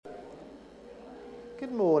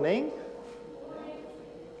Good morning.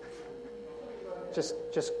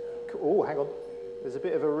 Oh, hang on. There's a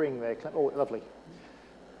bit of a ring there. Oh, lovely.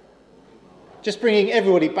 Just bringing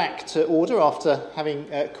everybody back to order after having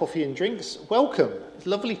coffee and drinks. Welcome. It's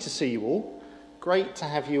lovely to see you all. Great to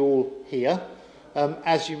have you all here.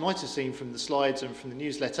 As you might have seen from the slides and from the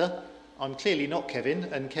newsletter, I'm clearly not Kevin,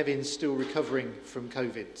 and Kevin's still recovering from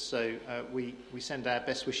COVID. So we send our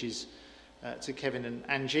best wishes to Kevin and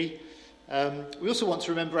Angie. We also want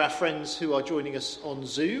to remember our friends who are joining us on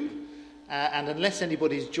Zoom. And unless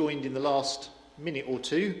anybody's joined in the last minute or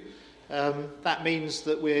two, that means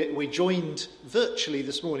that we're joined virtually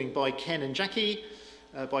this morning by Ken and Jackie,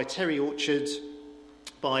 by Terry Orchard,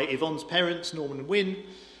 by Yvonne's parents, Norman and Wynne,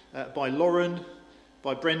 by Lauren,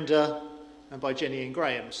 by Brenda, and by Jenny and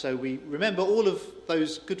Graham. So we remember all of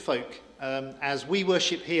those good folk as we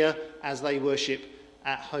worship here, as they worship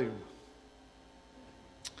at home.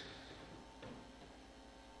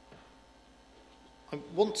 I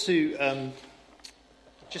want to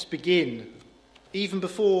just begin, even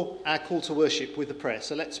before our call to worship, with a prayer.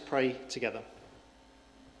 So let's pray together.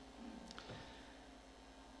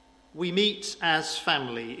 We meet as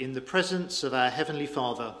family in the presence of our Heavenly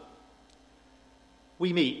Father.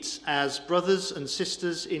 We meet as brothers and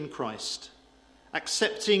sisters in Christ,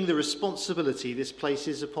 accepting the responsibility this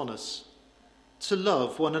places upon us to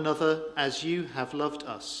love one another as you have loved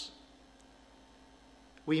us.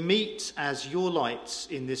 We meet as your lights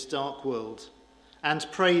in this dark world and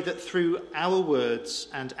pray that through our words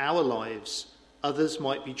and our lives, others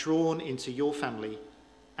might be drawn into your family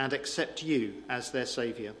and accept you as their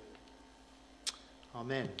Saviour.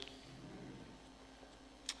 Amen.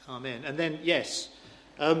 Amen. And then, yes,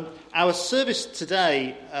 our service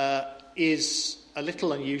today is a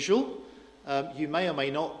little unusual. You may or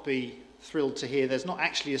may not be thrilled to hear there's not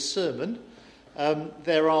actually a sermon.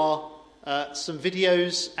 There are some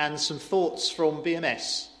videos and some thoughts from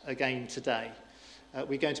BMS again today.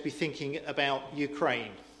 We're going to be thinking about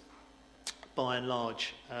Ukraine, by and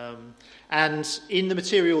large. And in the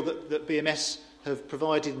material that BMS have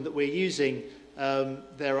provided and that we're using,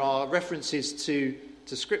 there are references to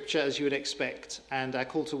Scripture, as you would expect, and our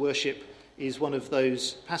call to worship is one of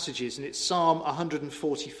those passages, and it's Psalm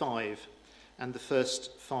 145 and the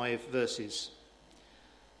first 5 verses.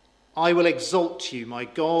 I will exalt you, my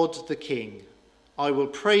God, the King. I will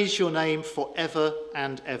praise your name forever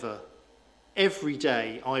and ever. Every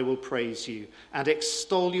day I will praise you and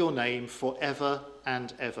extol your name forever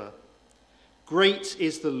and ever. Great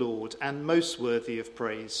is the Lord and most worthy of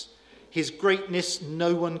praise. His greatness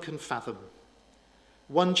no one can fathom.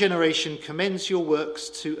 One generation commends your works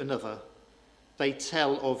to another. They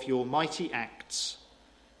tell of your mighty acts.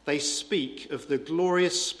 They speak of the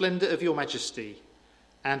glorious splendour of your majesty.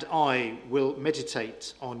 And I will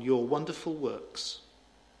meditate on your wonderful works.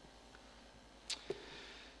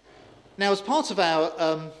 Now, as part of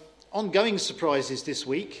our ongoing surprises this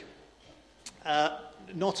week,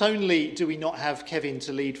 not only do we not have Kevin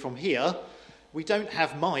to lead from here, we don't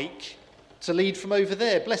have Mike to lead from over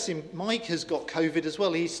there. Bless him, Mike has got COVID as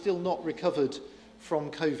well. He's still not recovered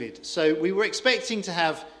from COVID. So we were expecting to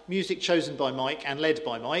have music chosen by Mike and led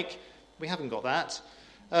by Mike. We haven't got that.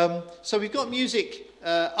 So we've got music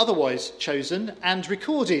otherwise chosen and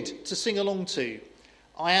recorded to sing along to.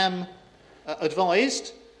 I am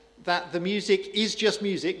advised that the music is just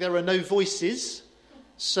music. There are no voices.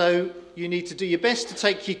 So you need to do your best to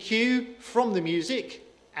take your cue from the music,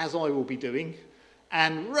 as I will be doing,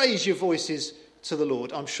 and raise your voices to the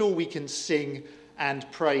Lord. I'm sure we can sing and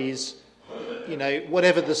praise,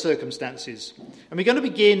 whatever the circumstances. And we're going to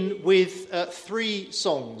begin with 3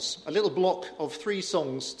 songs, a little block of 3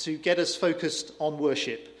 songs to get us focused on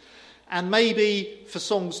worship. And maybe for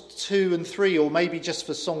songs 2 and 3, or maybe just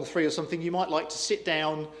for song 3 or something, you might like to sit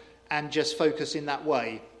down and just focus in that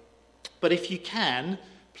way. But if you can,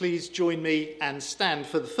 please join me and stand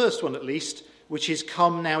for the first one at least, which is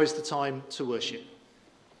Come Now Is the Time to Worship.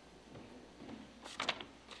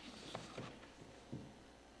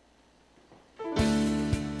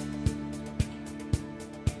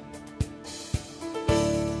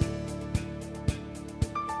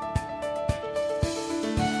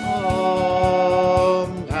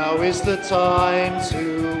 Is the time to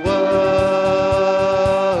worship.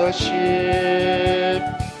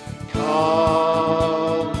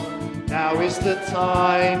 Come, now is the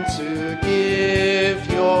time to give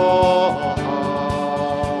your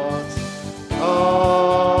heart.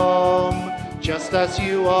 Come, just as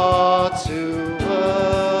you are to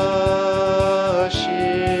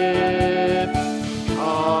worship.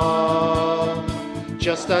 Come,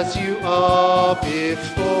 just as you are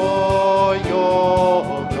before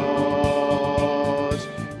your God.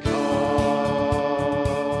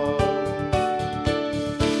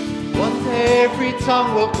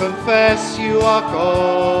 tongue will confess you are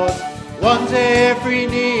God. One day every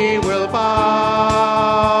knee will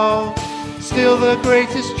bow. Still the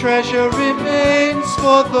greatest treasure remains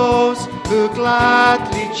for those who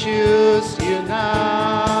gladly choose you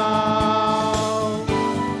now.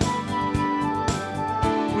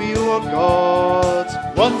 We are God.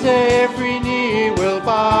 One day every knee will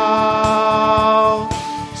bow.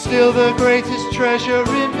 Still the greatest treasure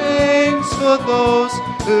remains for those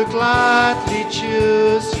who gladly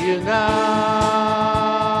choose you now.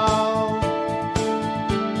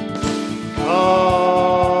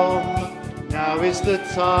 Come, now is the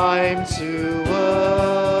time to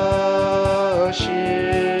worship.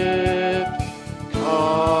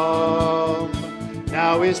 Come,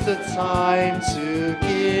 now is the time to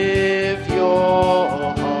give your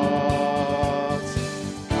heart.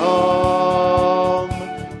 Come,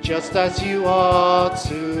 just as you are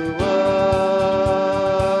to worship.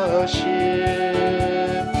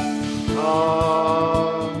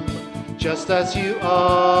 Come, just as you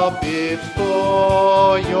are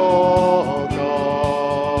before your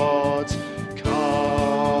God. Come.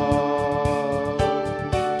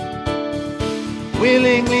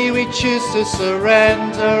 Willingly we choose to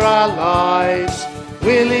surrender our lives.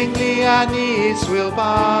 Willingly our knees will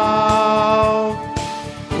bow.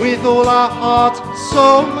 With all our heart,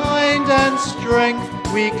 soul, mind and strength,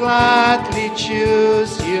 we gladly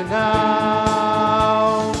choose you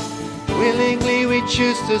now. Willingly we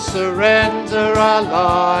choose to surrender our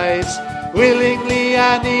lives. Willingly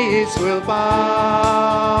our knees will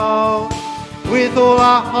bow. With all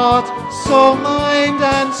our heart, soul, mind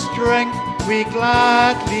and strength, we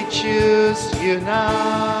gladly choose you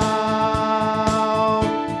now.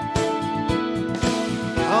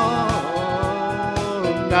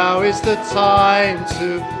 Oh, now is the time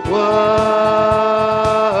to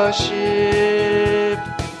worship.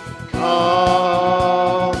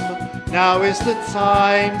 Come, now is the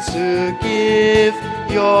time to give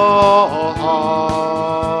your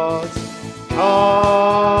heart.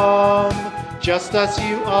 Come, just as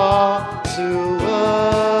you are to worship.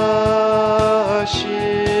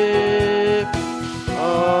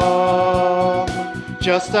 Come,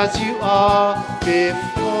 just as you are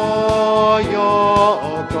before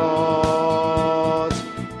your God.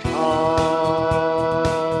 Come.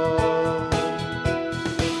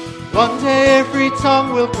 One day every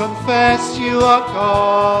tongue will confess you are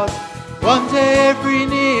God. One day every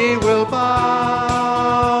knee will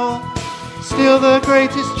bow. Still the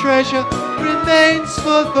greatest treasure remains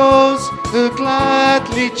for those who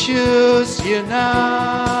gladly choose you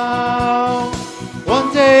now.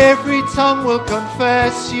 One day every tongue will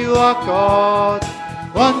confess you are God.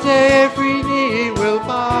 One day every knee will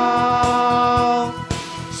bow.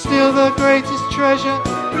 Still the greatest treasure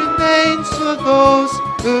remains for those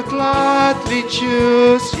who gladly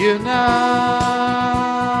choose you now.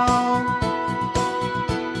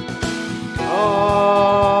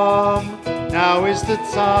 Come, now is the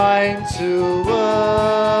time to worship.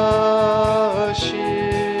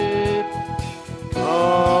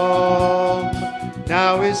 Come,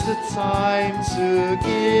 now is the time to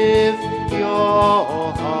give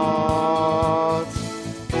your heart.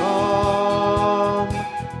 Come,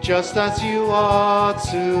 just as you are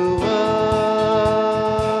to worship.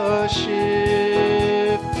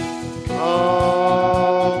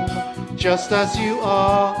 Come, just as you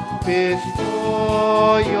are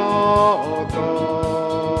before your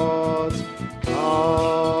God.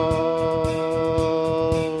 Come,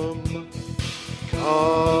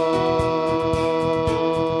 come,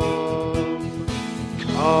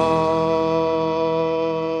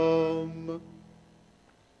 come.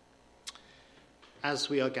 As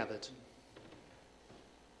we are gathered.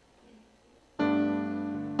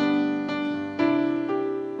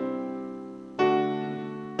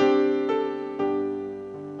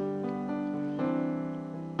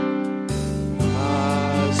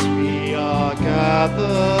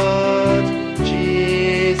 Gathered,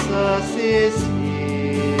 Jesus is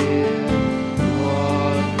here,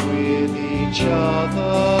 one with each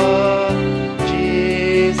other.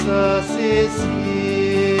 Jesus is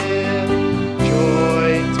here,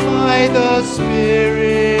 joined by the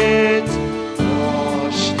Spirit,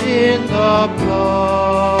 washed in the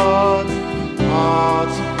blood,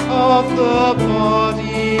 part of the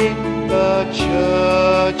body, the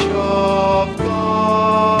Church of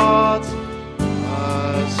God.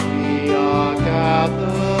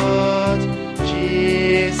 Gathered,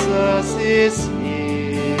 Jesus is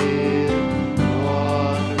here,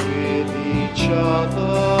 one with each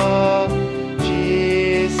other.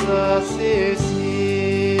 Jesus is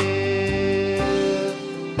here.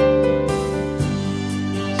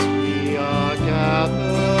 As we are gathered,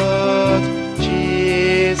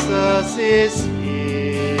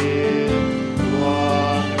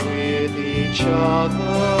 each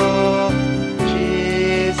other.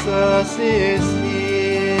 Jesus is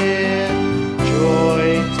here,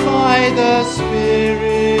 joined by the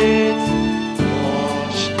Spirit,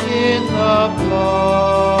 washed in the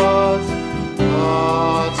blood,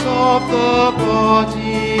 part of the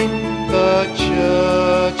body, the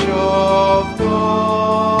Church of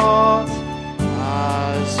God.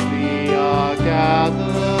 As we are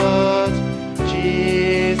gathered,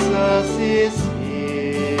 Jesus is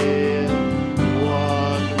here,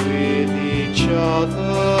 one with each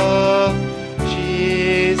other.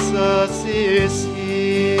 Jesus is here.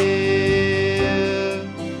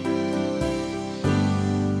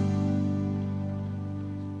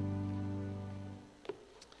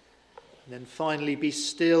 And then finally, be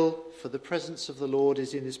still, for the presence of the Lord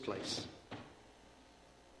is in this place.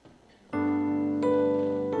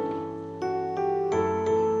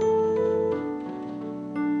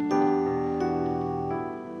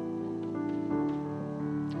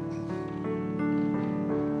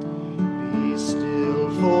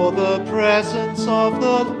 Presence of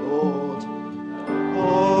the Lord,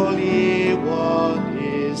 Holy One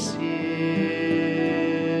is here.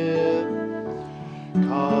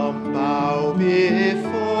 Come bow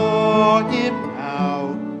before him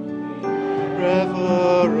now,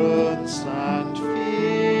 reverence and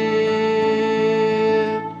fear.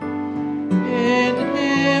 In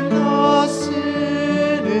him no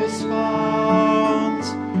sin is found,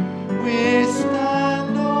 we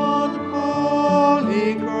stand on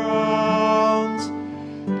holy ground.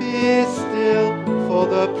 Be still, for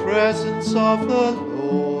the presence of the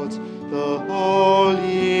Lord, the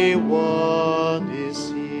Holy One is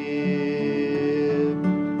here.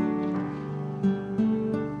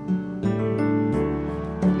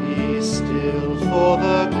 Be still, for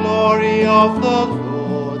the glory of the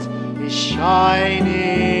Lord is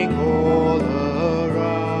shining all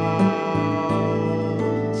around.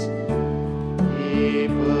 He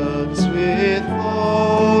burns with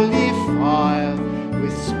holy fire,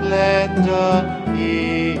 with splendor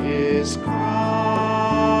he is crowned.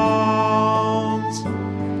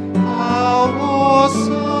 How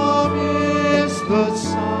awesome is the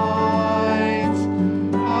sight,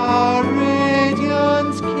 our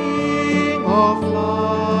radiant King of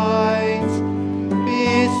light.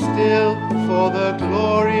 Be still, for the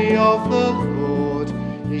glory of the Lord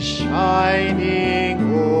is shining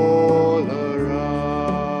all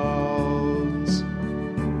around.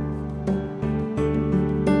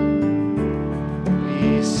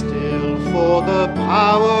 Be still, for the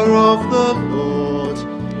power of the Lord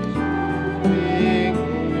being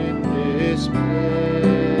in this place.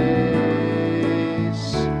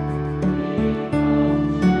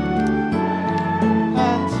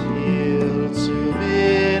 And here to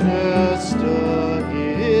minister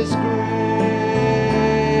his grace.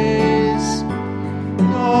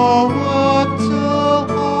 No word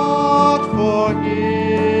too hard for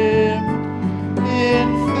him. In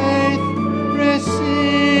faith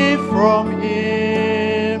receive from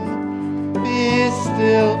him. Be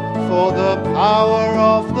still, for the power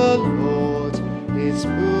of the Lord is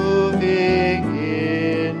moving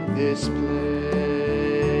in this place.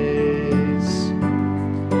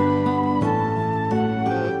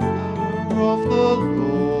 The power of the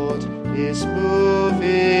Lord is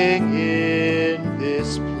moving in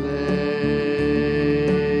this place.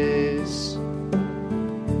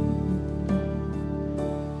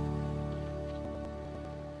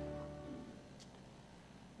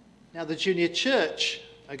 Now the junior church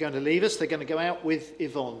are going to leave us. They're going to go out with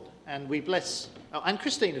Yvonne, and we bless, and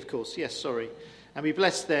Christine, of course, yes, sorry. And we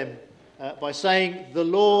bless them by saying, "The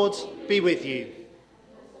Lord be with you."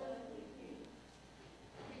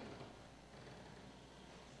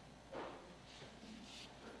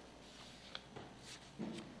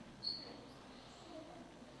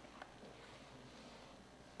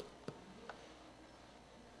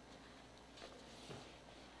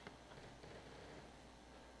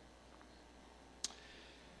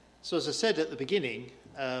 So as I said at the beginning,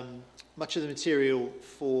 much of the material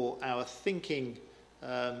for our thinking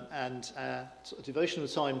and our sort of devotional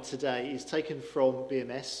time today is taken from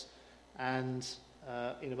BMS, and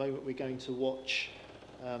in a moment we're going to watch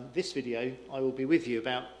this video, "I Will Be With You,"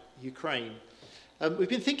 about Ukraine. We've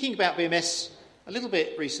been thinking about BMS a little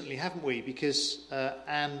bit recently, haven't we? Because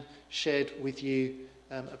Anne shared with you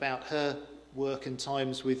about her work and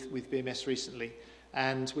times with BMS recently.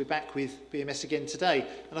 And we're back with BMS again today.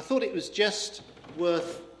 And I thought it was just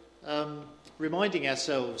worth reminding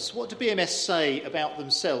ourselves, what do BMS say about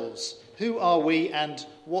themselves? Who are we and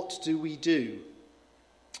what do we do?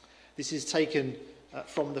 This is taken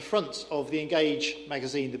from the front of the Engage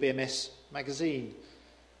magazine, the BMS magazine.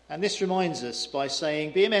 And this reminds us by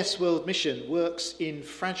saying BMS World Mission works in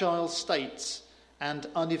fragile states and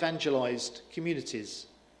unevangelized communities,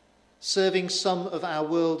 serving some of our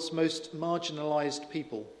world's most marginalized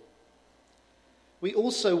people. We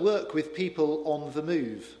also work with people on the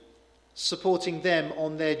move, supporting them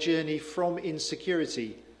on their journey from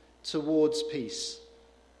insecurity towards peace,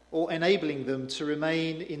 or enabling them to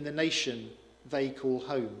remain in the nation they call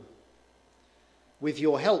home. With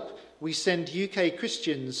your help, we send UK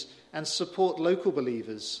Christians and support local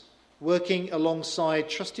believers, working alongside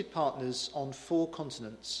trusted partners on 4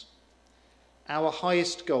 continents. Our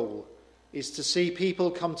highest goal is to see people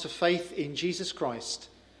come to faith in Jesus Christ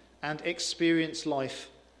and experience life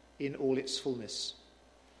in all its fullness.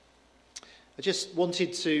 I just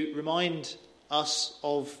wanted to remind us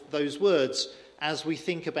of those words as we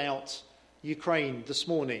think about Ukraine this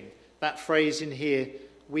morning. That phrase in here,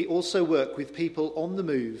 we also work with people on the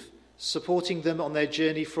move, supporting them on their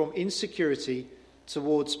journey from insecurity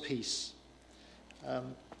towards peace.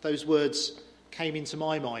 Those words came into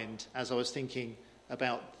my mind as I was thinking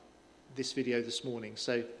about this video this morning.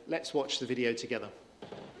 So let's watch the video together.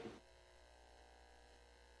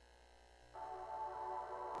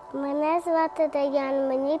 Мене звати Даян,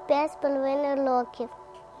 мені 5,5 років.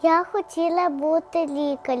 Я хотіла бути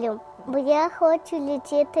лікарем, бо я хочу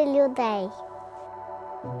лічити людей.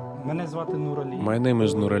 My name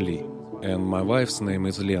is Nurali, and my wife's name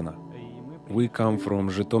is Lena. We come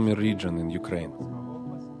from Zhytomyr region in Ukraine.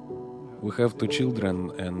 We have 2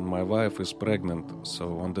 children, and my wife is pregnant,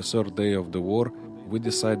 so on the 3rd day of the war, we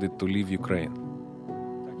decided to leave Ukraine.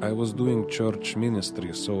 I was doing church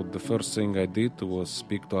ministry, so the first thing I did was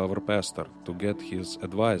speak to our pastor to get his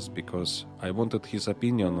advice, because I wanted his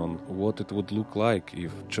opinion on what it would look like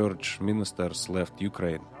if church ministers left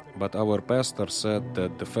Ukraine. But our pastor said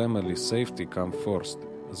that the family's safety come first.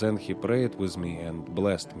 Then he prayed with me and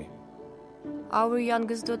blessed me. Our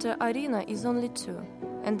youngest daughter Irina is only 2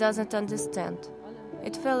 and doesn't understand.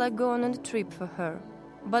 It felt like going on a trip for her.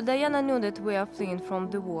 But Diana knew that we are fleeing from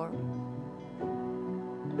the war.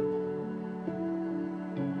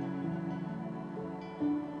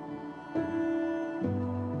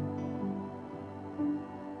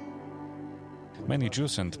 Many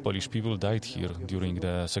Jews and Polish people died here during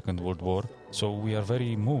the Second World War, so we are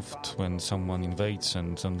very moved when someone invades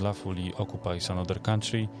and unlawfully occupies another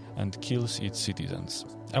country and kills its citizens.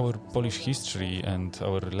 Our Polish history and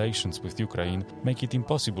our relations with Ukraine make it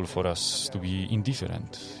impossible for us to be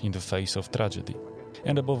indifferent in the face of tragedy.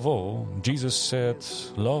 And above all, Jesus said,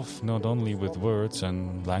 love not only with words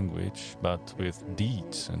and language, but with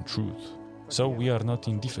deeds and truth. So we are not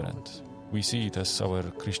indifferent. We see it as our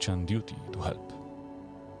Christian duty to help.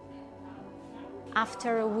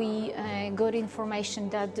 After we got information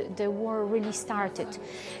that the war really started,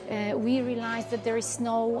 we realized that there is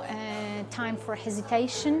no time for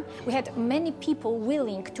hesitation. We had many people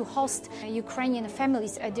willing to host Ukrainian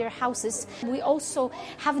families at their houses. We also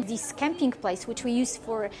have this camping place which we use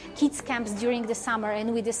for kids camps during the summer,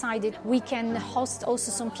 and we decided we can host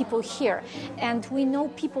also some people here. And we know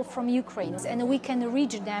people from Ukraine, and we can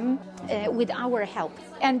reach them with our help.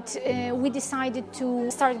 And we decided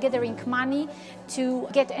to start gathering money to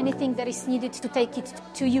get anything that is needed to take it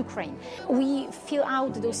to Ukraine. We fill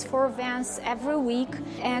out those 4 vans every week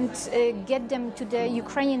and get them to the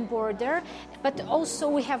Ukrainian border. But also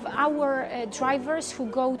we have our drivers who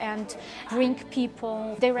go and bring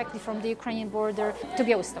people directly from the Ukrainian border to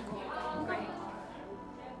Białystok.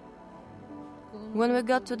 When we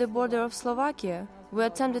got to the border of Slovakia, we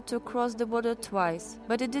attempted to cross the border twice,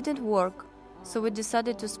 but it didn't work, so we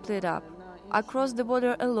decided to split up. I crossed the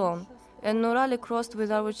border alone, and Nurali crossed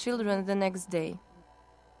with our children the next day.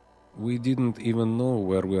 We didn't even know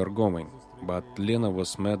where we are going, but Lena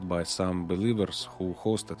was met by some believers who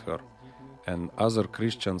hosted her, and other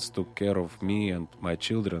Christians took care of me and my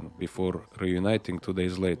children before reuniting 2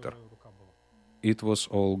 days later. It was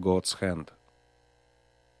all God's hand.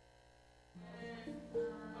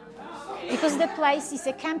 Because the place is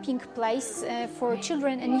a camping place for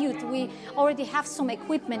children and youth, we already have some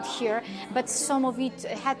equipment here, but some of it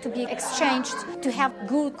had to be exchanged to have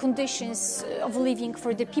good conditions of living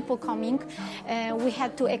for the people coming. We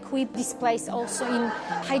had to equip this place also in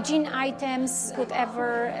hygiene items,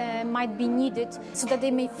 whatever might be needed, so that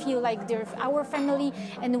they may feel like they're our family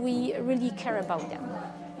and we really care about them.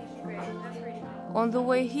 On the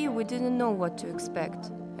way here, we didn't know what to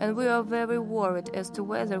expect. And we are very worried as to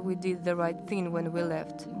whether we did the right thing when we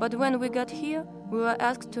left. But when we got here, we were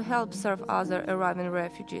asked to help serve other arriving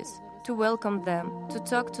refugees, to welcome them, to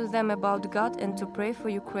talk to them about God and to pray for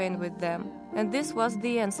Ukraine with them. And this was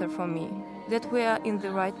the answer for me, that we are in the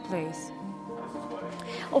right place.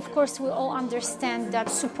 Of course, we all understand that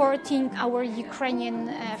supporting our Ukrainian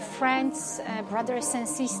friends, brothers and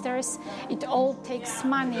sisters, it all takes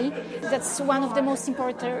money. That's one of the most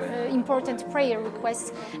important prayer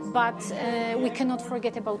requests, but we cannot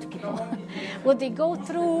forget about people. What they go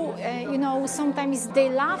through, sometimes they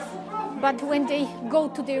laugh, but when they go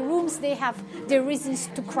to their rooms, they have their reasons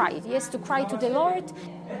to cry. Yes, to cry to the Lord.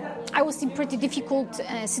 I was in pretty difficult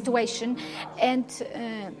situation, and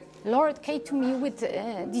Lord came to me with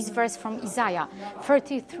this verse from Isaiah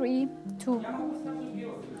 33:2.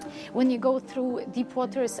 When you go through deep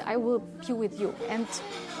waters, I will be with you. And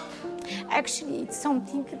actually, it's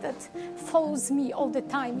something that follows me all the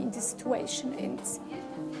time in this situation. And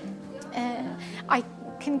I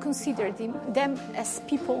can consider them as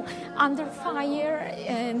people under fire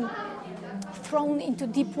and thrown into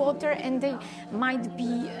deep water, and they might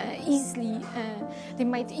be easily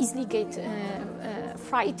get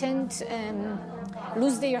frightened and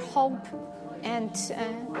lose their hope, and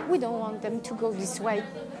we don't want them to go this way.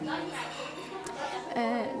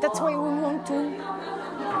 That's why we want to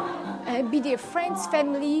be their friends,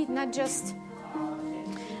 family, not just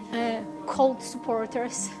cold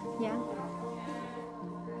supporters. Yeah.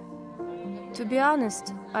 To be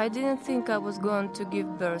honest, I didn't think I was going to give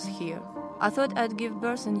birth here. I thought I'd give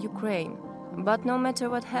birth in Ukraine. But no matter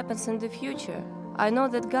what happens in the future, I know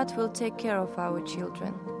that God will take care of our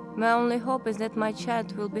children. My only hope is that my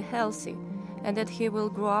child will be healthy and that he will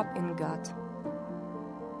grow up in God.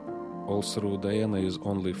 Although Diana is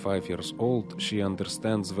only 5 years old, she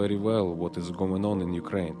understands very well what is going on in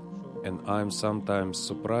Ukraine. And I'm sometimes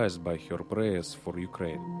surprised by her prayers for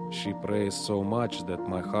Ukraine. She prays so much that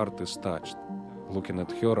my heart is touched. Looking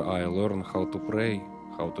at her, I learn how to pray,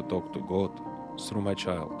 how to talk to God through my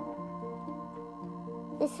child.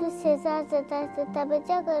 Ісусе, завжди за тебе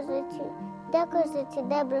дякую за ці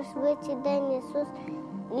добрий швидкий день, Ісус.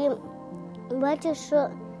 І бачу, що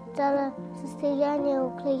зараз состояння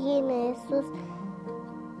України, Ісус.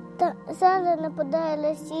 Та зараз нападає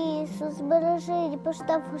Росія, Ісус, бережи і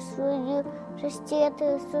постав у свою защиту,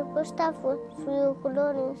 Ісус, постав у свою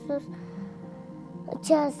охорону, Ісус.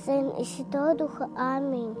 Отця, Син і Святого Духа.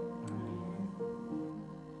 Амінь.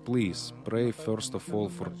 Please pray first of all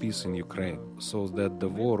for peace in Ukraine, so that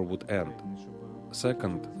the war would end.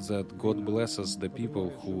 Second, that God blesses the people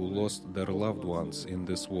who lost their loved ones in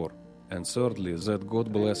this war. And thirdly, that God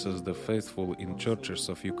blesses the faithful in churches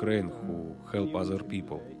of Ukraine who help other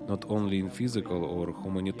people, not only in physical or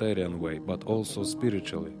humanitarian way, but also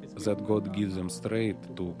spiritually, that God gives them strength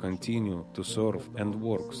to continue to serve and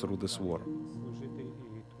work through this war.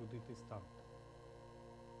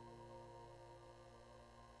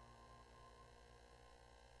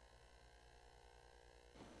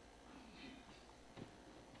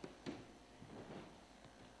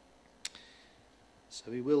 So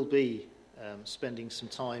we will be spending some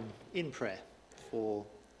time in prayer for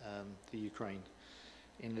the Ukraine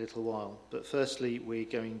in a little while. But firstly,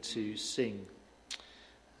 we're going to sing,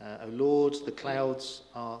 O Lord, the clouds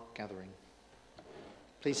are gathering.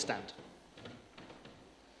 Please stand.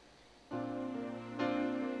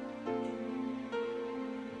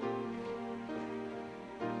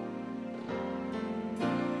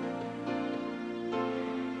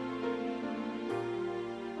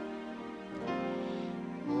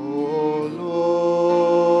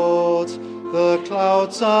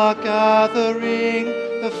 Clouds are gathering,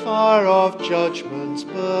 the fire of judgment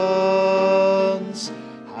burns.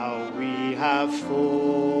 How we have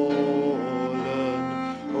fallen,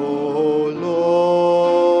 O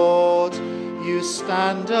Lord. You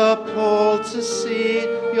stand appalled to see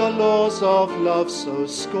your laws of love so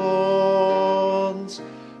scorned,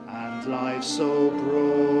 and life so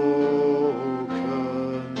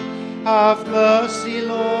broken. Have mercy,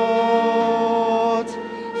 Lord.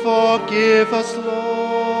 Forgive us,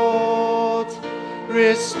 Lord.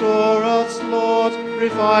 Restore us, Lord.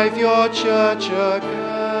 Revive your church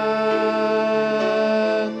again.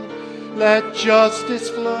 Let justice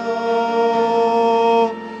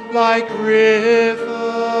flow like rivers,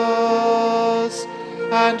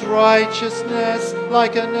 and righteousness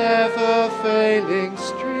like a never-failing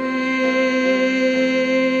stream.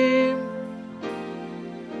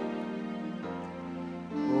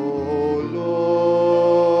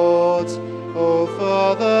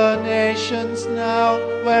 Now,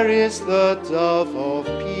 where is the dove of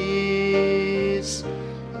peace?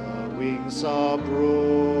 Her wings are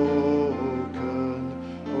broken,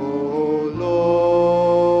 O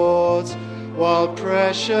Lord. While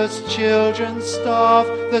precious children starve,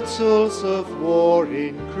 the tools of war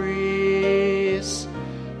increase.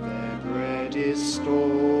 Their bread is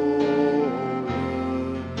stolen.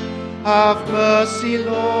 Have mercy,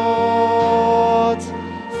 Lord.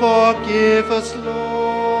 Forgive us,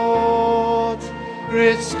 Lord.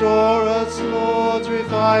 Restore us, Lord.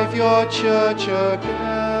 Revive your church again.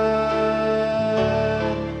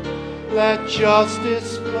 Let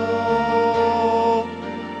justice flow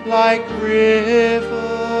like rivers,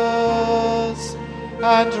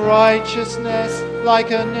 and righteousness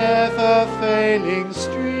like a never-failing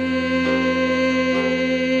stream.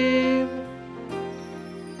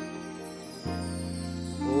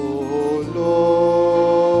 O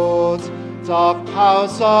Lord, dark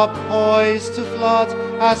powers are poised to flood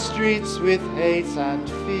our streets with hate and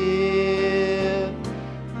fear.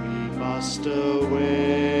 We must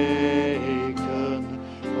awaken,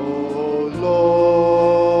 O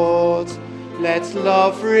Lord. Let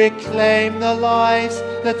love reclaim the lives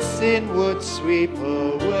that sin would sweep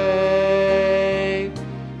away,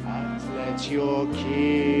 and let your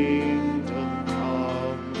kingdom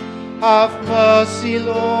come. Have mercy,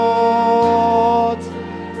 Lord.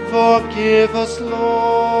 Forgive us,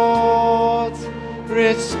 Lord.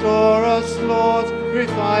 Restore us, Lord.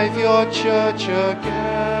 Revive your church again.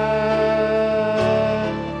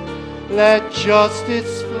 Let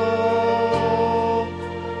justice flow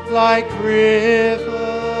like rivers,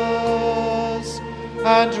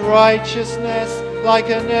 and righteousness like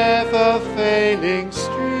a never-failing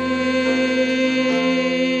stream.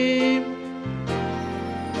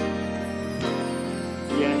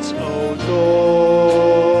 Yet, O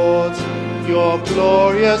Lord, your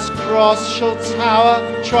glorious cross shall tower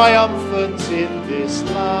triumphant in this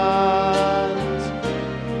land.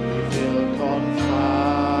 Evil confounding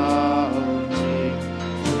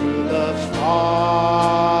through the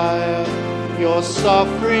fire, your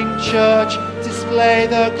suffering church display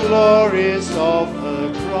the glories of her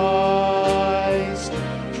Christ.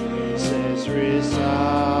 Praises resounding.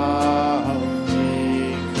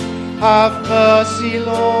 Have mercy,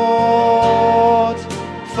 Lord.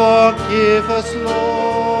 Forgive us,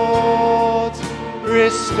 Lord.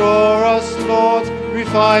 Restore us, Lord.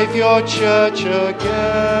 Revive your church again.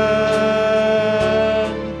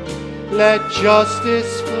 Let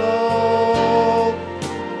justice flow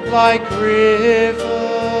like rivers,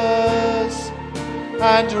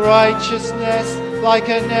 and righteousness like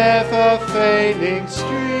a never-failing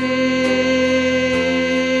stream.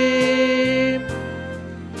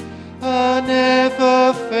 A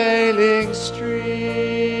never-failing stream.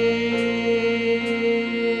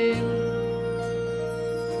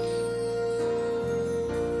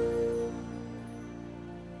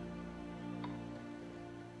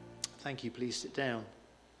 Thank you. Please sit down.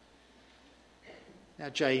 Now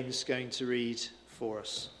James is going to read for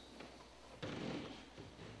us.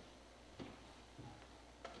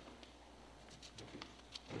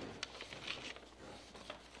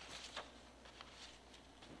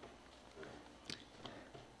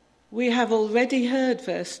 We have already heard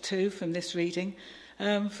verse 2 from this reading,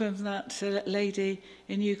 from that lady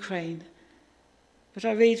in Ukraine. But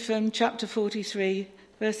I read from chapter 43,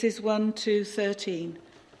 verses 1 to 13.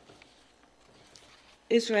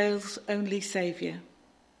 Israel's only Saviour.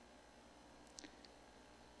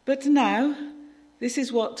 But now, this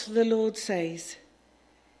is what the Lord says.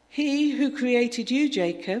 He who created you,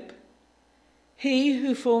 Jacob, he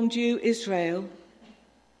who formed you, Israel,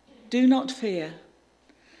 do not fear,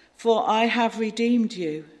 for I have redeemed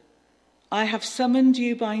you. I have summoned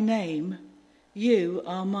you by name. You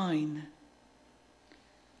are mine.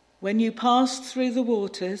 When you pass through the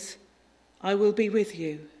waters, I will be with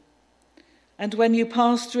you. And when you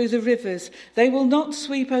pass through the rivers, they will not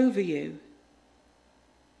sweep over you.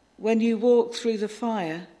 When you walk through the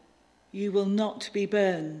fire, you will not be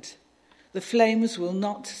burned. The flames will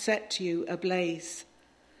not set you ablaze.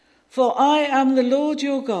 For I am the Lord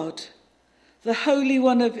your God, the Holy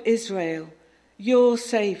One of Israel, your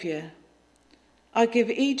Saviour. I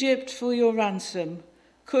give Egypt for your ransom,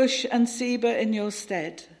 Cush and Seba in your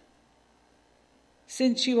stead.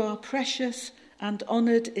 Since you are precious and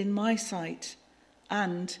honoured in my sight,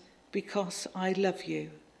 and because I love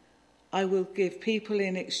you, I will give people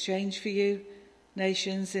in exchange for you,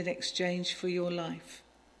 nations in exchange for your life.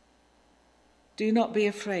 Do not be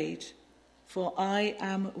afraid, for I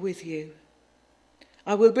am with you.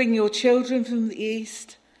 I will bring your children from the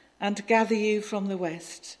east and gather you from the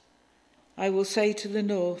west. I will say to the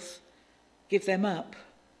north, give them up,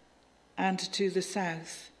 and to the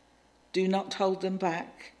south, do not hold them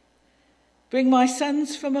back. Bring my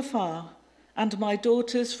sons from afar and my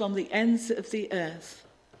daughters from the ends of the earth.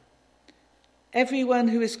 Everyone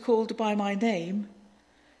who is called by my name,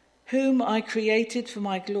 whom I created for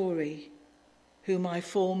my glory, whom I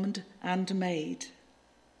formed and made.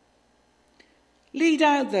 Lead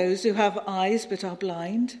out those who have eyes but are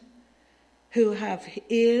blind, who have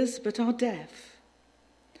ears but are deaf.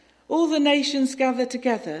 All the nations gather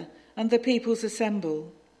together and the peoples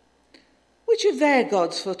assemble. Which of their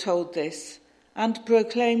gods foretold this and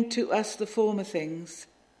proclaimed to us the former things?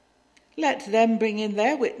 Let them bring in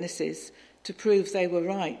their witnesses to prove they were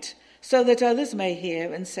right, so that others may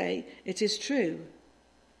hear and say, it is true.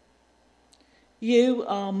 You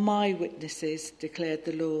are my witnesses, declared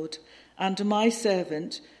the Lord, and my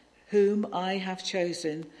servant, whom I have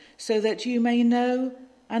chosen, so that you may know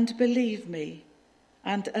and believe me,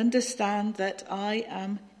 and understand that I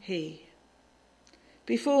am he.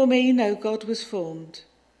 Before me no God was formed,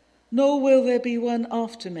 nor will there be one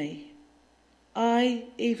after me. I,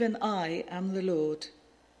 even I, am the Lord,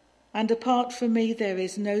 and apart from me there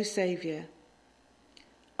is no Saviour.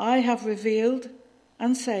 I have revealed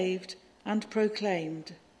and saved and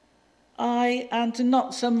proclaimed. I, and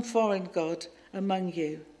not some foreign god among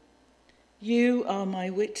you. You are my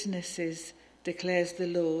witnesses, declares the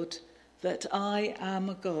Lord, that I am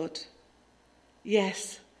a God.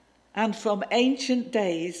 Yes, and from ancient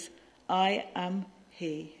days I am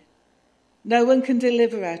he. No one can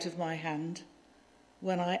deliver out of my hand.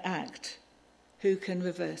 When I act, who can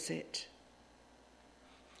reverse it?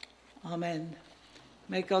 Amen.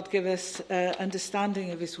 May God give us understanding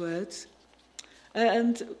of his words.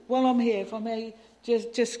 And while I'm here, if I may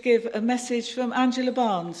just give a message from Angela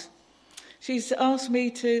Barnes. She's asked me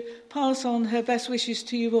to pass on her best wishes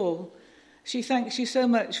to you all. She thanks you so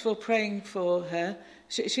much for praying for her.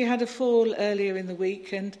 She had a fall earlier in the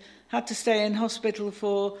week and had to stay in hospital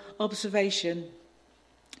for observation.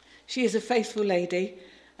 She is a faithful lady,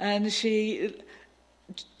 and she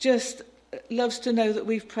just loves to know that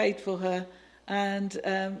we've prayed for her, and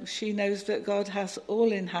she knows that God has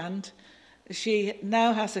all in hand. She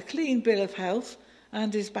now has a clean bill of health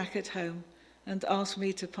and is back at home, and asked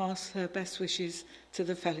me to pass her best wishes to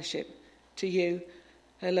the fellowship, to you,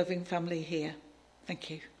 her loving family here. Thank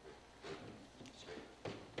you.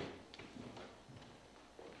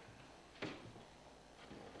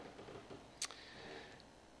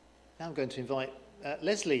 Now I'm going to invite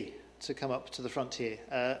Leslie to come up to the front here.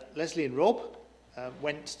 Leslie and Rob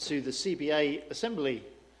went to the CBA assembly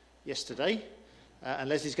yesterday, and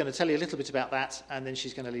Leslie's going to tell you a little bit about that, and then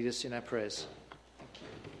she's going to lead us in our prayers.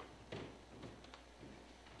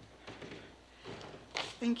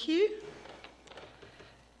 Thank you.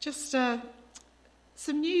 Just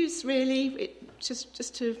some news, really,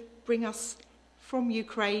 just to bring us from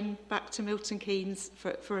Ukraine back to Milton Keynes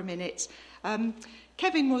for a minute.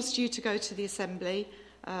 Kevin was due to go to the assembly,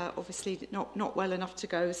 obviously not well enough to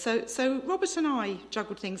go. So Robert and I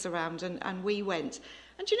juggled things around and we went.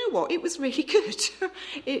 And you know what? It was really good.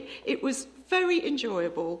 It was very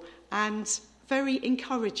enjoyable and very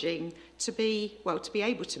encouraging to be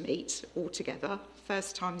able to meet all together.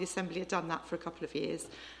 First time the assembly had done that for a couple of years.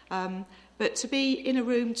 But to be in a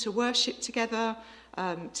room to worship together,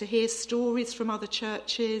 to hear stories from other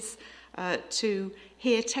churches, to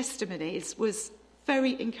hear testimonies was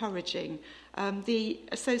very encouraging. The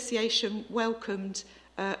association welcomed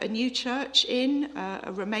a new church a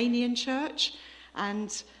Romanian church,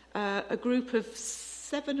 and a group of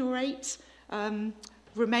 7 or 8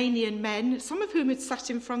 Romanian men, some of whom had sat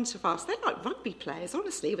in front of us. They're like rugby players,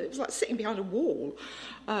 honestly. It was like sitting behind a wall.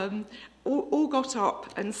 All got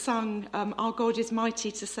up and sung Our God is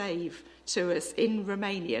Mighty to Save to us in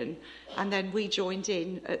Romanian, and then we joined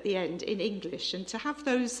in at the end in English. And to have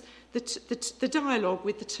the dialogue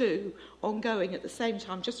with the two ongoing at the same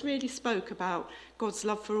time just really spoke about God's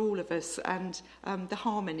love for all of us and the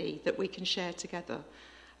harmony that we can share together.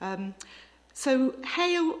 So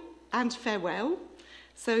hail and farewell.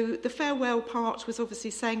 So the farewell part was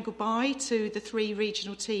obviously saying goodbye to the 3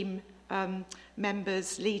 regional team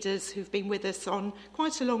members, leaders who've been with us on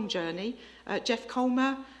quite a long journey. Jeff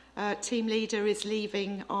Colmer, team leader, is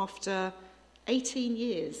leaving after 18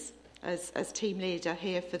 years as team leader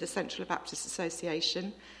here for the Central Baptist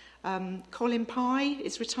Association. Colin Pye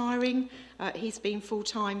is retiring. He's been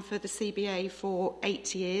full-time for the CBA for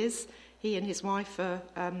 8 years. He and his wife are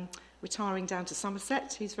retiring down to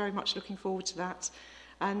Somerset. He's very much looking forward to that.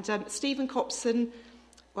 And Stephen Copson,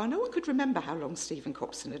 well, no one could remember how long Stephen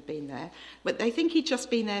Copson had been there, but they think he'd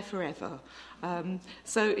just been there forever.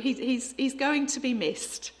 So he's going to be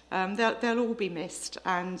missed. They'll all be missed.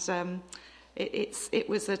 And it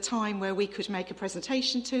was a time where we could make a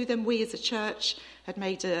presentation to them. We as a church had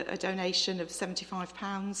made a donation of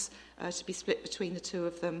 £75 to be split between the two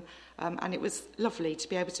of them. And it was lovely to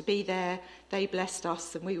be able to be there. They blessed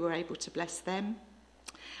us and we were able to bless them.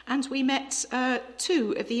 And we met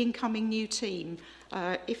two of the incoming new team.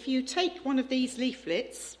 If you take one of these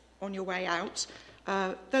leaflets on your way out,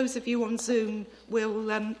 those of you on Zoom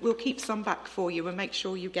will keep some back for you and make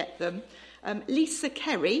sure you get them. Lisa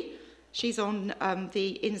Kerry, she's on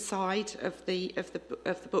the inside of the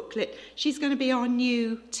booklet. She's going to be our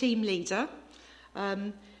new team leader.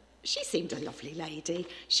 She seemed a lovely lady.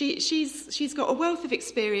 She's got a wealth of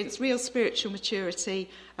experience, real spiritual maturity,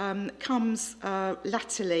 comes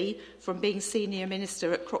latterly from being senior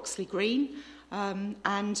minister at Croxley Green.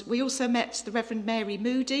 And we also met the Reverend Mary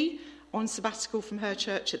Moody, on sabbatical from her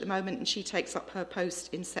church at the moment, and she takes up her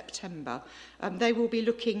post in September. They will be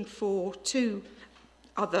looking for two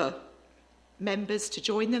other members to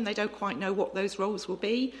join them. They don't quite know what those roles will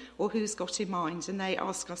be or who's got in mind, and they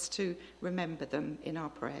ask us to remember them in our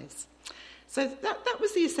prayers. So that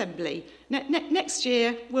was the assembly. Next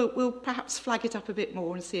year, we'll perhaps flag it up a bit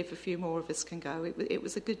more and see if a few more of us can go. It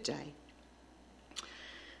was a good day.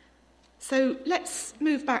 So let's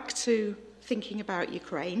move back to thinking about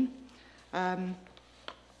Ukraine.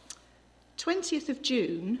 20th of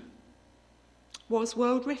June was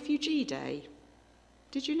World Refugee Day.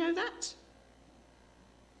 Did you know that?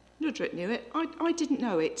 Nudrit knew it. I didn't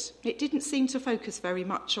know it. It didn't seem to focus very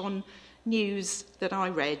much on news that I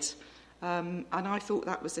read, and I thought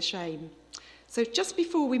that was a shame. So just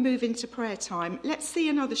before we move into prayer time, let's see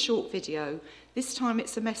another short video. This time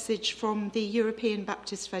it's a message from the European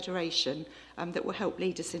Baptist Federation that will help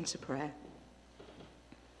lead us into prayer.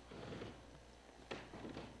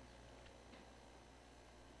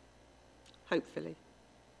 Hopefully.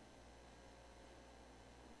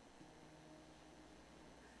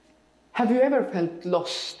 Have you ever felt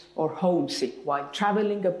lost or homesick while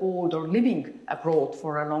traveling abroad or living abroad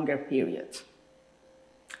for a longer period?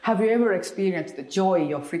 Have you ever experienced the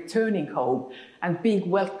joy of returning home and being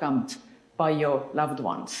welcomed by your loved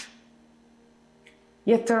ones?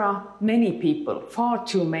 Yet there are many people, far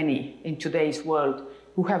too many in today's world,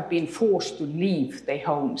 who have been forced to leave their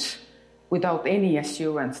homes without any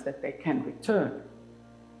assurance that they can return.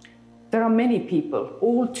 There are many people,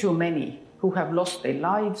 all too many, who have lost their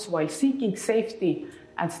lives while seeking safety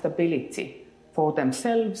and stability for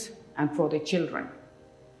themselves and for their children.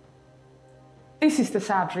 This is the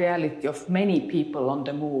sad reality of many people on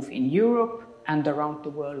the move in Europe and around the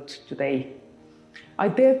world today. I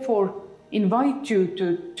therefore invite you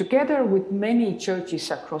to, together with many churches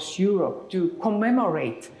across Europe, to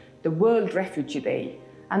commemorate the World Refugee Day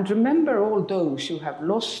and remember all those who have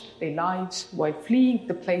lost their lives while fleeing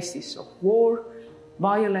the places of war,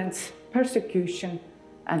 violence, persecution,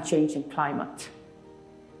 and changing climate.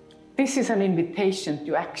 This is an invitation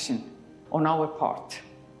to action on our part.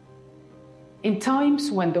 In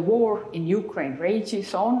times when the war in Ukraine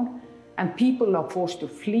rages on and people are forced to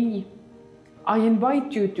flee, I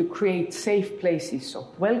invite you to create safe places of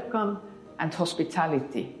welcome and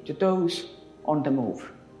hospitality to those on the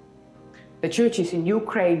move. The churches in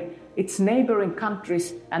Ukraine, its neighboring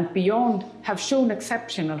countries and beyond have shown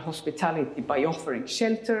exceptional hospitality by offering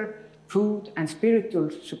shelter, food and spiritual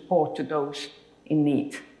support to those in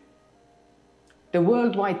need. The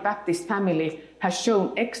Worldwide Baptist Family has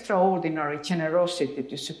shown extraordinary generosity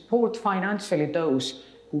to support financially those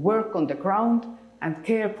who work on the ground and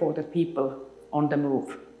care for the people on the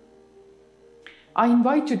move. I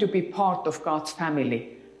invite you to be part of God's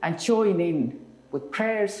family and join in with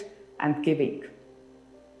prayers and giving.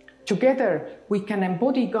 Together, we can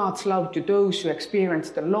embody God's love to those who experience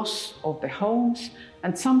the loss of their homes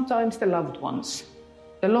and sometimes the loved ones,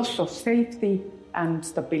 the loss of safety and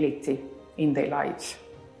stability in their lives.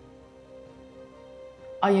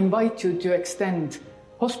 I invite you to extend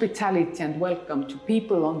hospitality and welcome to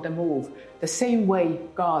people on the move the same way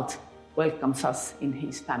God welcomes us in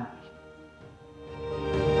His family.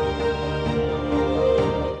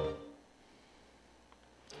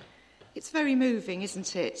 It's very moving,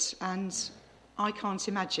 isn't it? And I can't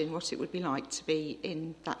imagine what it would be like to be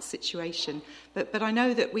in that situation. But I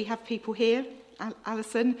know that we have people here,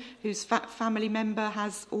 Alison, whose family member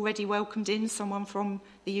has already welcomed in someone from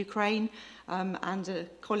the Ukraine, and a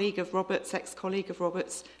colleague of Robert's, ex-colleague of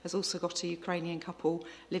Robert's, has also got a Ukrainian couple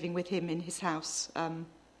living with him in his house.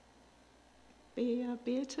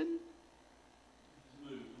 Beaton?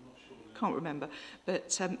 Can't remember.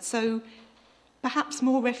 But so perhaps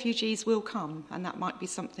more refugees will come, and that might be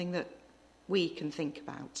something that we can think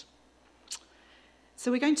about. So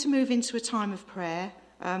we're going to move into a time of prayer.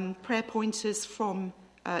 Prayer pointers from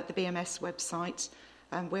the BMS website.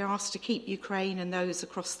 We're asked to keep Ukraine and those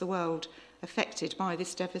across the world affected by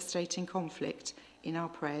this devastating conflict in our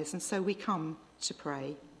prayers, and so we come to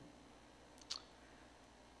pray.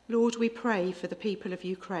 Lord, we pray for the people of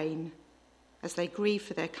Ukraine as they grieve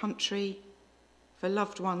for their country, for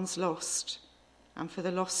loved ones lost, and for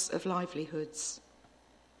the loss of livelihoods.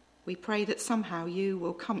 We pray that somehow you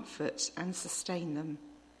will comfort and sustain them.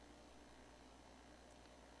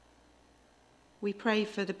 We pray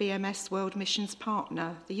for the BMS World Missions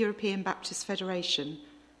partner, the European Baptist Federation,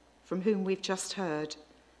 from whom we've just heard,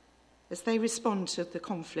 as they respond to the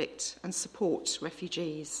conflict and support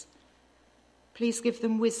refugees. Please give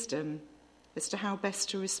them wisdom as to how best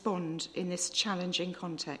to respond in this challenging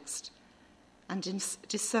context, and in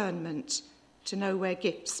discernment to know where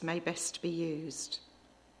gifts may best be used.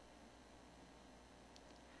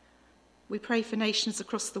 We pray for nations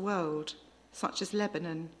across the world, such as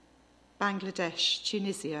Lebanon, Bangladesh,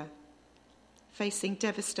 Tunisia, facing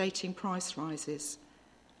devastating price rises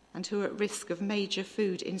and who are at risk of major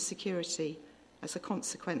food insecurity as a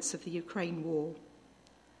consequence of the Ukraine war.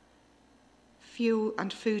 Fuel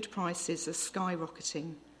and food prices are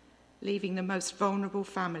skyrocketing, leaving the most vulnerable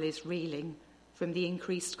families reeling from the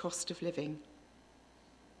increased cost of living.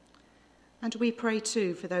 And we pray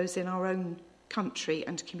too for those in our own country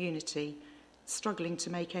and community struggling to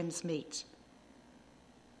make ends meet.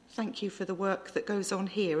 Thank you for the work that goes on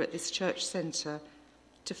here at this church centre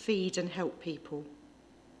to feed and help people.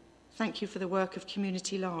 Thank you for the work of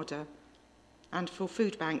Community Larder and for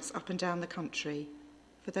food banks up and down the country,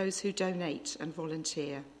 for those who donate and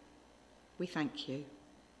volunteer. We thank you.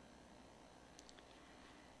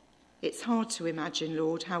 It's hard to imagine,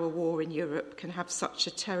 Lord, how a war in Europe can have such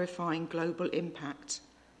a terrifying global impact.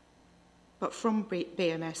 But from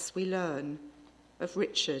BMS we learn of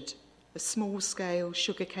Richard, a small-scale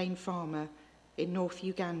sugarcane farmer in North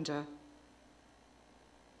Uganda.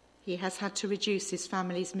 He has had to reduce his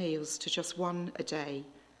family's meals to just one a day.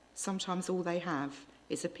 Sometimes all they have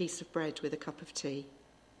is a piece of bread with a cup of tea.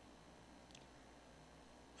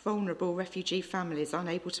 Vulnerable refugee families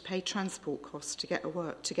unable to pay transport costs to get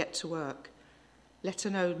to work, let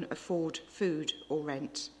alone afford food or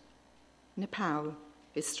rent. Nepal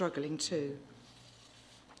is struggling too.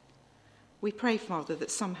 We pray, Father, that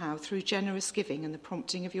somehow through generous giving and the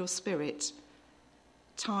prompting of your Spirit,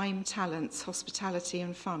 time, talents, hospitality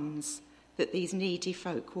and funds, that these needy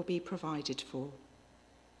folk will be provided for.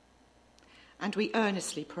 And we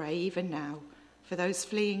earnestly pray even now for those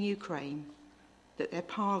fleeing Ukraine, that their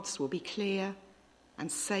paths will be clear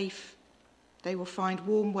and safe. They will find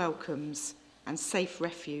warm welcomes and safe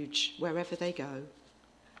refuge wherever they go.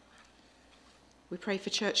 We pray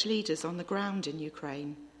for church leaders on the ground in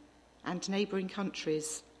Ukraine and neighbouring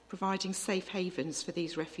countries providing safe havens for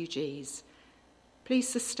these refugees. Please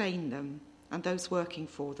sustain them and those working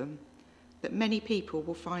for them, that many people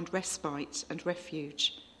will find respite and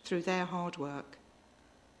refuge through their hard work.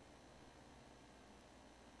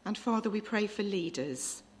 And Father, we pray for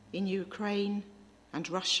leaders in Ukraine and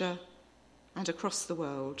Russia and across the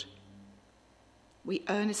world. We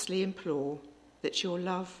earnestly implore that your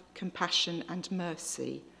love, compassion and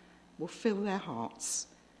mercy will fill their hearts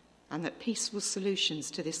and that peaceful solutions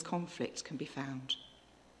to this conflict can be found.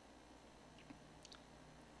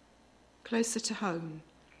 Closer to home,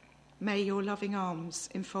 may your loving arms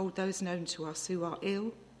enfold those known to us who are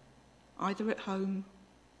ill, either at home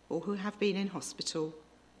or who have been in hospital,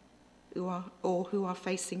 or who are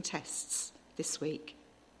facing tests this week.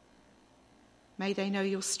 May they know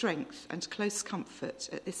your strength and close comfort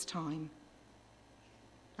at this time,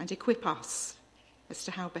 and equip us as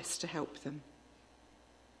to how best to help them.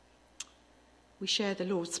 We share the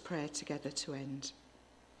Lord's Prayer together to end.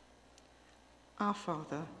 Our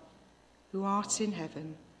Father, who art in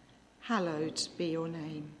heaven, hallowed be your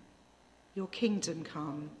name. Your kingdom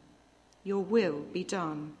come, your will be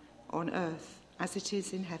done on earth as it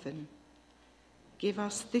is in heaven. Give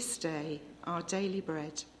us this day our daily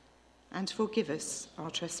bread, and forgive us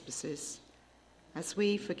our trespasses, as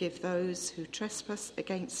we forgive those who trespass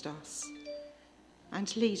against us.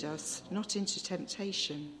 And lead us not into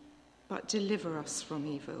temptation, but deliver us from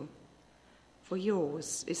evil. For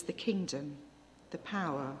yours is the kingdom, the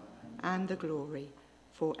power, and the glory,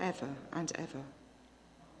 forever and ever.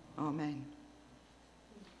 Amen.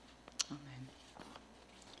 Amen.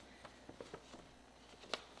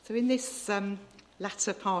 So in this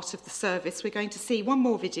latter part of the service, we're going to see one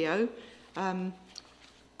more video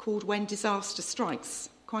called When Disaster Strikes.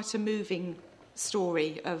 Quite a moving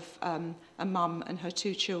story of a mum and her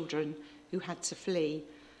two children who had to flee.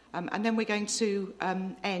 And then we're going to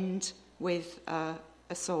end with a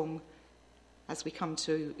song as we come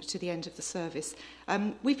to the end of the service.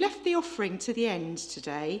 We've left the offering to the end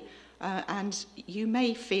today. and you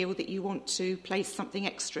may feel that you want to place something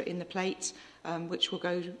extra in the plate, which will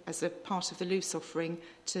go as a part of the loose offering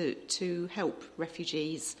to help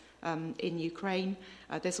refugees in Ukraine.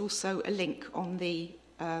 There's also a link on the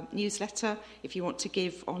newsletter if you want to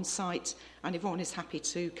give on site, and Yvonne is happy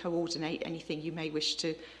to coordinate anything you may wish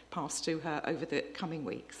to pass to her over the coming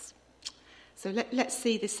weeks. So let's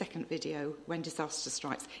see this second video, When Disaster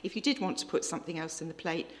Strikes. If you did want to put something else in the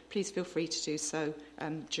plate, please feel free to do so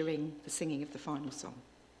during the singing of the final song.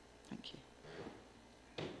 Thank you.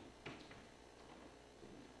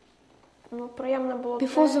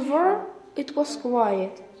 Before the war, it was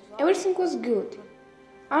quiet. Everything was good.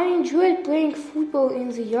 I enjoyed playing football in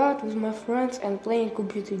the yard with my friends and playing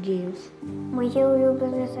computer games.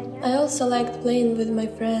 I also liked playing with my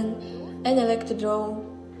friend, and I like to draw.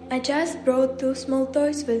 I just brought 2 small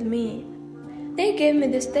toys with me. They gave me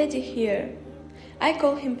this teddy here. I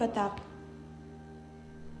call him Patap.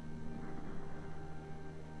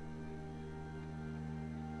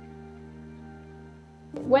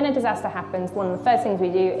 When a disaster happens, one of the first things we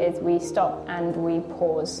do is we stop and we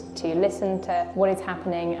pause to listen to what is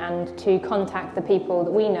happening and to contact the people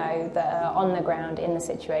that we know that are on the ground in the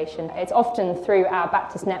situation. It's often through our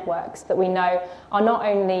Baptist networks that we know are not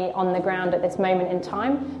only on the ground at this moment in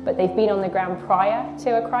time, but they've been on the ground prior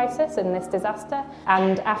to a crisis and this disaster.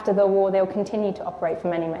 And after the war, they'll continue to operate for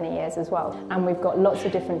many, many years as well. And we've got lots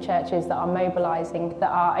of different churches that are mobilising,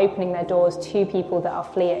 that are opening their doors to people that are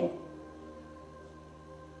fleeing.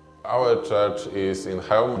 Our church is in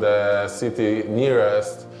Helm, the city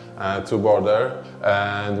nearest to border,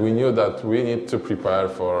 and we knew that we need to prepare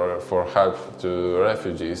for help to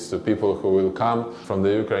refugees, to people who will come from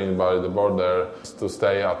the Ukraine by the border to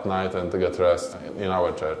stay at night and to get rest in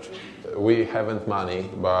our church. We haven't money,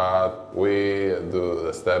 but we do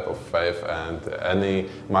the step of faith, and any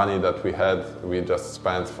money that we had, we just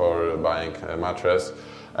spent for buying a mattress,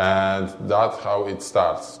 and that's how it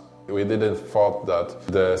starts. We didn't thought that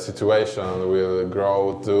the situation will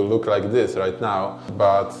grow to look like this right now,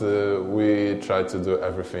 but we try to do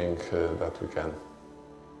everything that we can.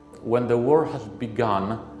 When the war has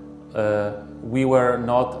begun, we were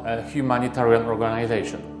not a humanitarian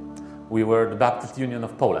organization. We were the Baptist Union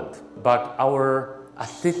of Poland. But our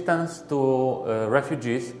assistance to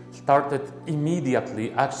refugees started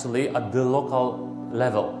immediately, actually, at the local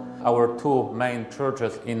level. Our 2 main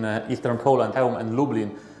churches in eastern Poland, Chełm and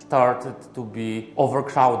Lublin, started to be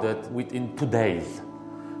overcrowded within 2 days.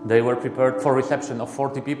 They were prepared for reception of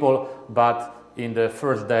 40 people, but in the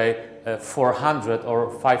first day, 400 or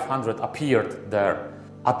 500 appeared there.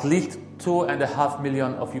 At least 2.5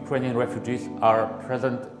 million of Ukrainian refugees are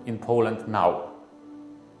present in Poland now.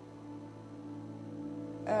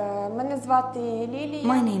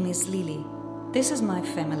 My name is Lily. This is my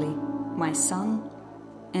family, my son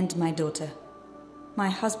and my daughter. My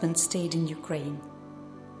husband stayed in Ukraine.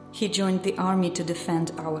 He joined the army to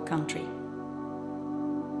defend our country.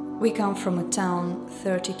 We come from a town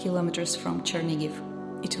 30 kilometers from Chernihiv.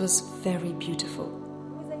 It was very beautiful.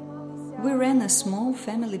 We ran a small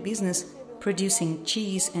family business producing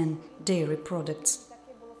cheese and dairy products.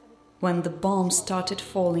 When the bombs started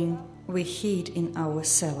falling, we hid in our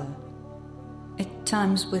cellar. At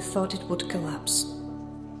times we thought it would collapse.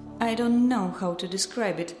 I don't know how to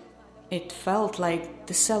describe it. It felt like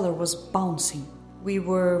the cellar was bouncing. We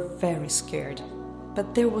were very scared,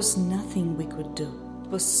 but there was nothing we could do.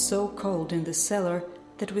 It was so cold in the cellar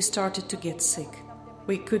that we started to get sick.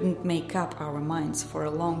 We couldn't make up our minds for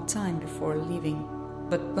a long time before leaving,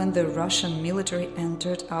 but when the Russian military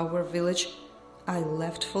entered our village, I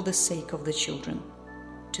left for the sake of the children,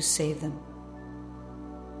 to save them.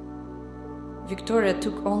 Victoria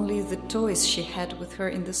took only the toys she had with her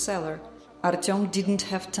in the cellar. Artyom didn't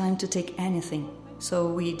have time to take anything, so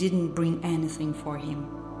we didn't bring anything for him.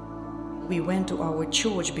 We went to our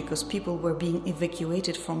church because people were being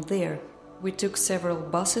evacuated from there. We took several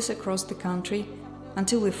buses across the country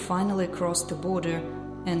until we finally crossed the border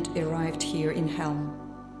and arrived here in Helm.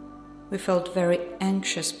 We felt very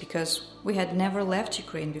anxious because we had never left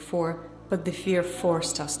Ukraine before, but the fear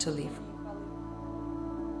forced us to leave.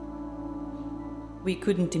 We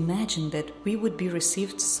couldn't imagine that we would be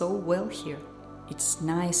received so well here. It's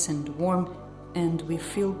nice and warm, and we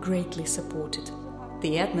feel greatly supported.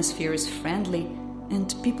 The atmosphere is friendly,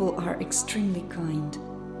 and people are extremely kind.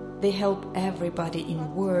 They help everybody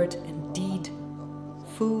in word and deed.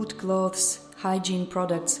 Food, clothes, hygiene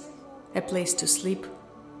products, a place to sleep,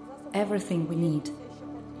 everything we need.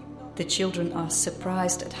 The children are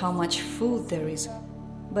surprised at how much food there is,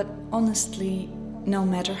 but honestly, no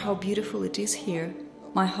matter how beautiful it is here,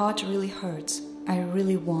 my heart really hurts. I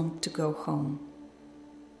really want to go home.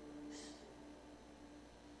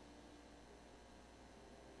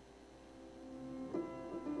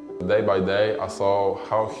 Day by day, I saw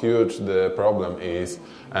how huge the problem is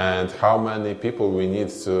and how many people we need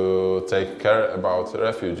to take care about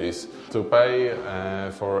refugees. To pay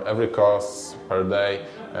for every cost per day,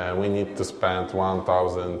 we need to spend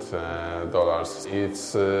 $1,000.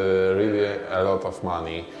 It's really a lot of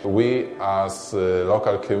money. We as a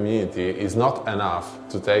local community is not enough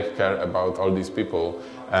to take care about all these people.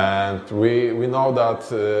 And we know that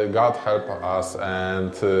God help us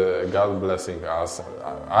and God blessing us.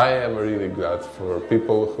 I am really glad for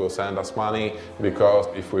people who send us money, because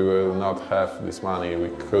if we will not have this money, we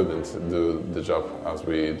couldn't do the job as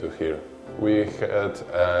we do here. We had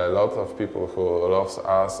a lot of people who love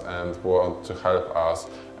us and want to help us,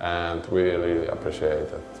 and we really appreciate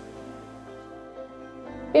it.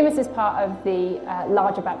 Bemis is part of the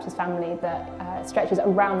larger Baptist family that stretches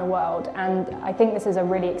around the world, and I think this is a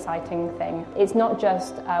really exciting thing. It's not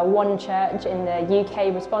just one church in the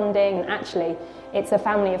UK responding, and actually it's a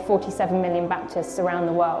family of 47 million Baptists around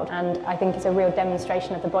the world, and I think it's a real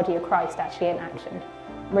demonstration of the body of Christ actually in action.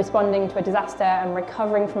 Responding to a disaster and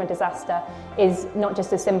recovering from a disaster is not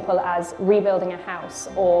just as simple as rebuilding a house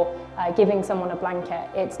or giving someone a blanket.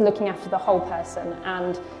 It's looking after the whole person,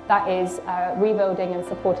 and that is rebuilding and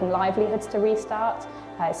supporting livelihoods to restart,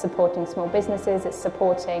 it's supporting small businesses, it's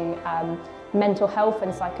supporting mental health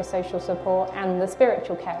and psychosocial support, and the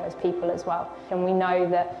spiritual care as people as well. And we know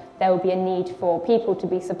that there will be a need for people to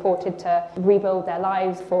be supported to rebuild their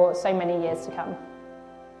lives for so many years to come.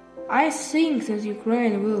 I think that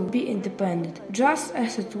Ukraine will be independent, just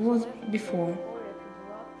as it was before.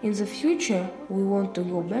 In the future, we want to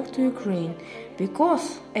go back to Ukraine,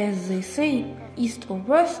 because, as they say, east or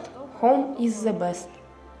west, home is the best.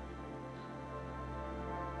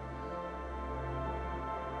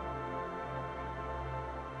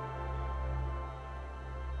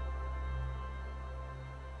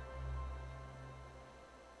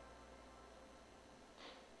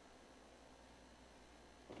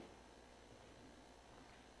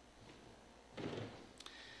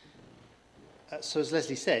 So as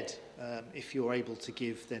Leslie said, if you're able to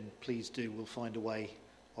give, then please do. We'll find a way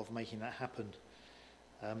of making that happen.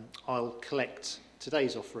 I'll collect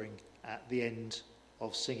today's offering at the end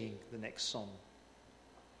of singing the next song.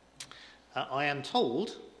 I am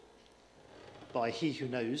told by he who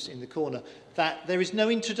knows in the corner that there is no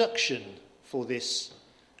introduction for this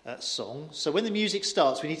song. So when the music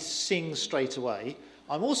starts, we need to sing straight away.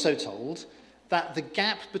 I'm also told that the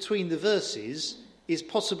gap between the verses is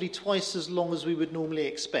possibly twice as long as we would normally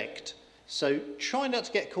expect. So try not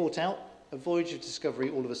to get caught out. A voyage of discovery,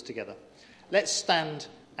 all of us together. Let's stand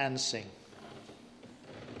and sing.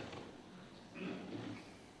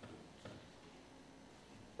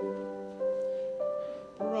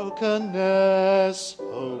 Brokenness,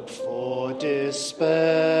 hope for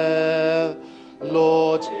despair.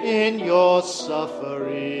 Lord, in your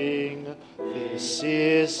suffering, this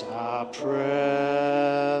is our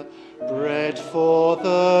prayer. Bread for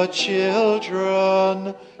the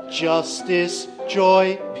children, justice,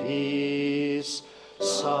 joy, peace.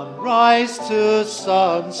 Sunrise to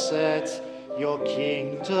sunset, your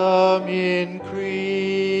kingdom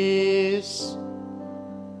increase.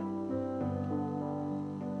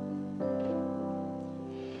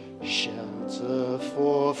 Shelter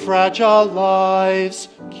for fragile lives,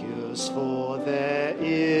 cures for their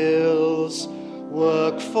ills.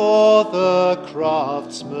 Work for the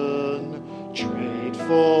craftsmen, trade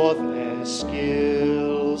for their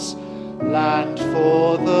skills. Land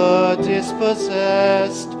for the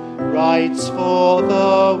dispossessed, rights for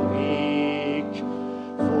the weak.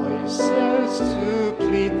 Voices to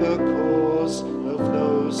plead the cause of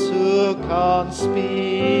those who can't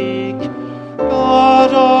speak.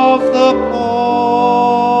 God of the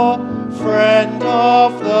poor, friend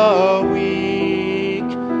of the weak,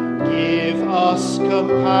 give us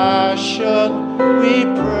compassion, we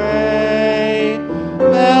pray.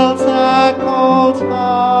 Melt our cold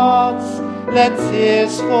hearts, let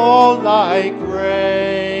tears fall like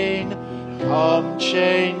rain. Come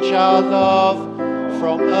change our love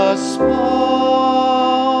from a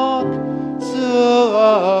spark to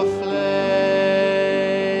a flame.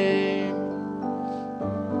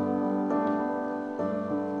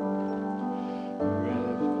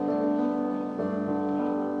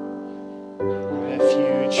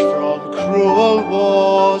 Refuge from cruel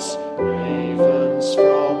wars, havens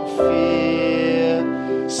from fear,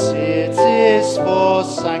 cities for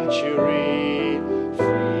sanctuary,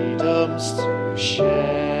 freedoms to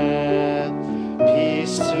share.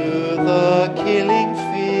 Peace to the killing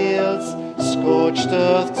fields, scorched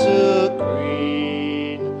earth to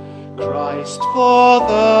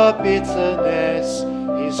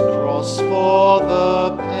cross for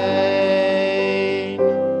the pain.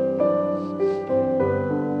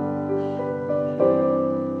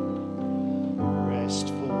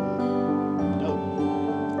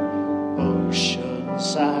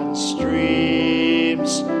 Oceans and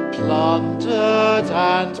streams, plundered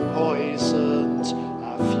and poisoned,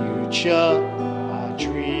 our future, our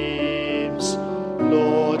dreams.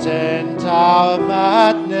 Lord, end our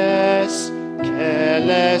madness,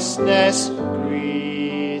 carelessness,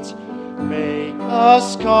 greed. Make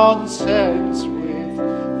us content with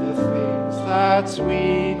the things that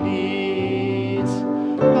we need.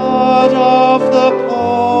 God of the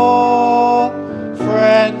poor,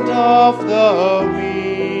 friend of the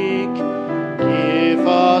weak, give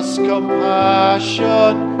us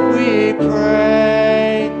compassion, we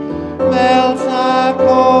pray. Melt our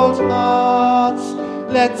cold hearts,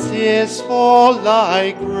 let tears fall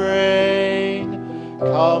like rain.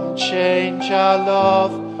 Come change our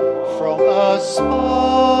love from a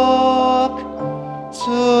spark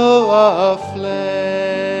to a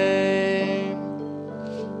flame.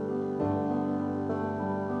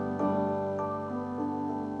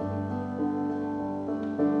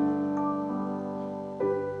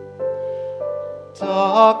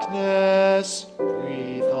 Darkness,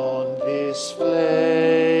 breathe on this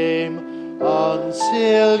flame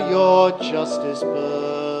until your justice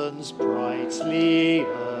burns brightly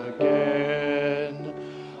again,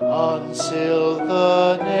 until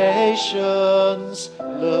the nations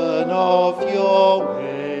learn of your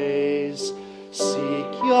ways,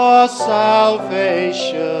 seek your salvation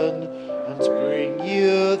and bring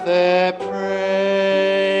you their praise.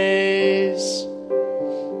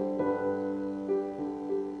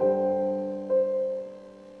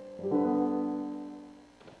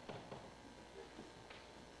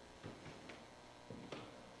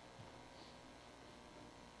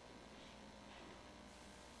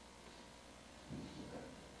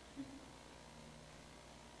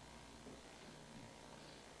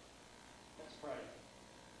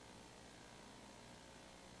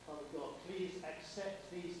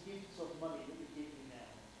 Accept these gifts of money that we give you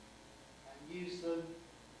now and use them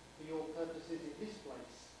for your purposes in this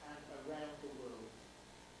place and around the world.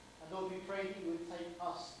 And Lord, we pray that you would take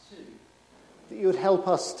us too, that you would help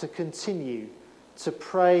us to continue to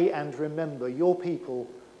pray and remember your people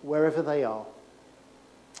wherever they are.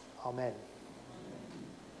 Amen.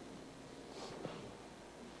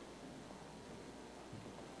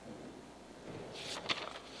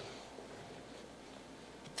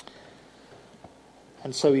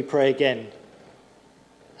 And so we pray again.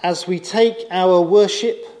 As we take our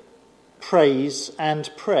worship, praise and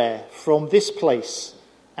prayer from this place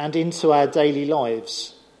and into our daily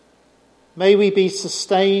lives, may we be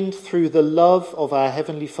sustained through the love of our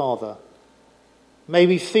Heavenly Father. May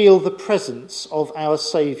we feel the presence of our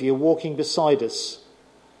Saviour walking beside us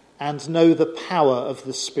and know the power of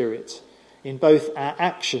the Spirit in both our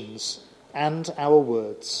actions and our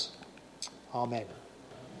words. Amen.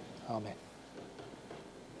 Amen.